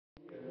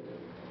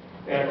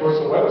And of course,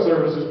 the Weather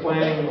Service is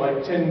planning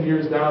like 10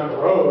 years down the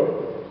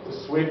road to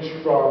switch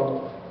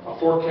from a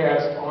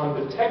forecast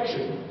on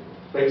detection,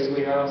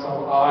 basically now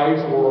some eyes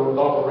or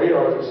Doppler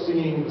radars are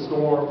seeing the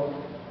storm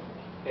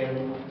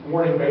and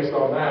warning based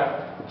on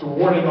that, to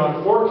warning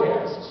on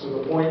forecasts, to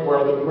the point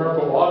where the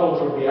numerical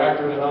models would be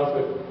accurate enough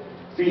to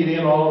feed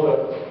in all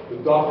the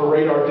Doppler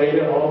radar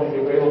data and all the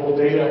available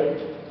data,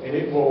 and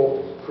it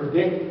will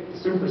predict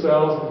the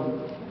supercells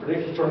and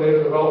predict the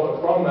tornado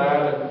development from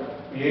that,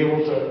 and be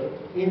able to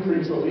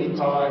increase the lead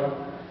time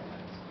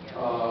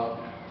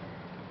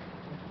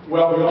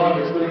well beyond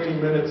this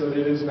 13 minutes that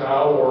it is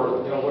now,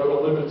 or where the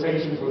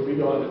limitations would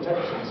be on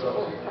detection.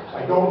 So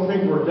I don't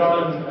think we're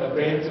done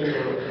advancing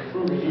or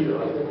improving either.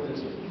 I think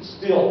there's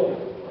still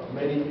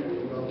many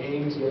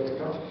gains yet to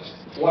come.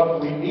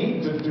 What we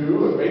need to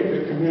do, and maybe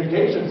the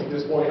communications at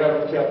this point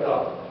haven't kept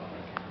up,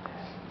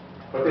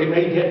 but they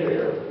may get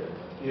there,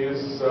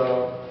 is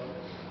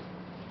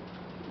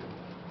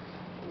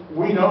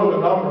we know the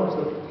numbers.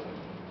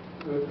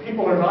 The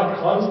people are not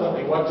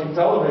constantly watching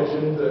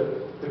television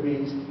to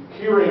be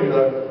hearing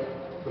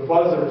the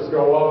buzzers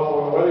go off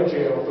on the Weather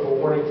Channel for the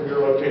warning for your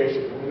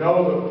location. We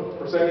know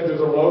the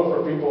percentages are low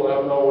for people that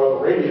have no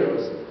weather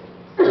radios.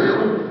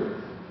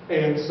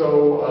 And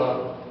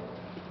so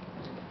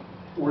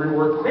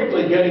we're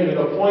quickly getting to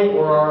the point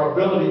where our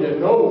ability to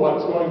know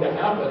what's going to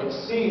happen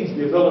exceeds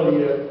the ability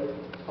to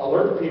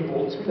alert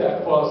people to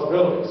that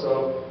possibility.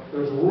 So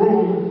there's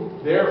room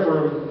there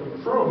for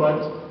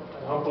improvement,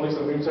 and hopefully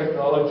some new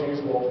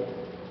technologies will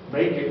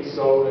make it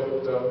so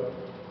that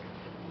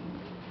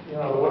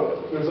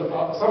there's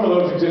some of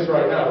those exist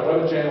right now. The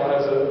Weather Channel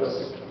has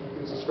you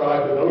can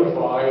subscribe to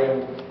notify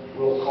and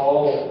will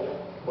call,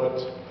 but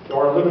there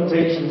are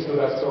limitations to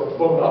that sort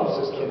of phone-up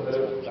system that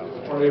if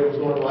the tornado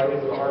was going right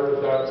into the heart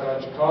of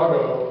downtown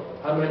Chicago,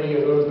 how many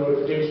of those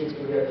notifications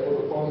can get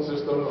over the phone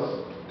system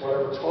or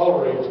whatever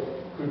tolerate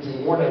could you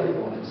warn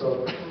everyone?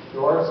 So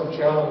there are some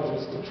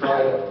challenges to try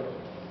to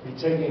be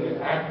taking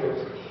an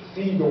active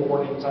feed the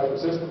warning type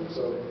of system.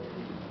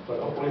 But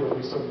hopefully there'll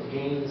be some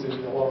gains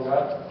along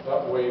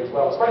that way as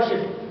well,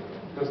 especially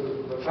because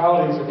the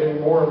fatalities are getting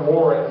more and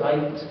more at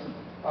night,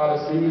 out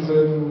of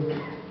season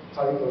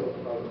type of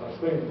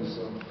things.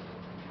 So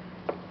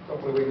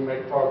hopefully we can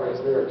make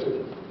progress there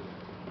too.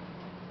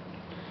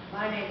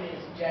 My name is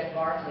Jed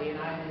Barkley, and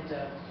I'm into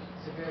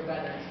severe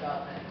weather and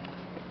stuff. And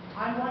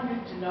I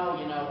wanted to know,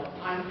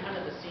 I'm kind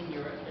of the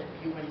senior at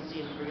UNC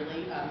in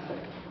Greeley.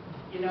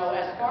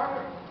 As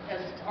far as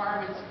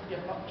requirements,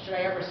 should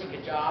I ever seek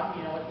a job,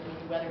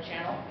 with the Weather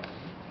Channel,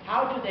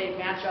 how do they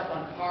match up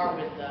on par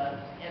with the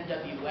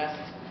NWS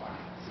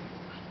requirements?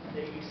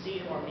 Do you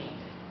see or meet?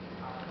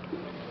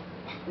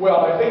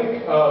 Well, I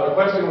think the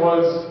question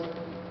was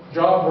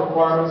job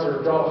requirements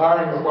or job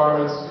hiring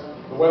requirements,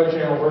 the Weather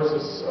Channel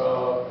versus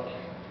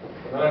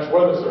the National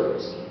Weather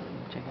Service.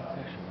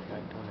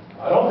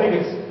 I don't think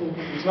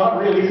it's not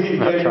really easy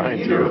to get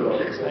into either of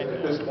those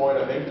at this point.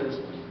 I think there's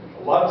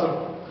lots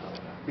of,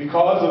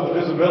 because of the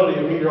visibility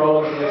of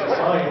meteorology as a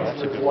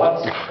science, there's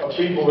lots of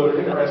people that are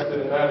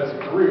interested in that as a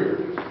career.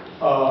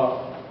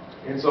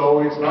 And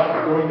so it's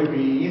not going to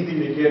be easy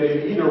to get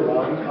in either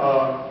one.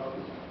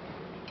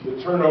 The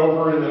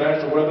turnover in the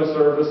National Weather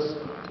Service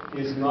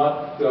is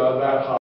not that high.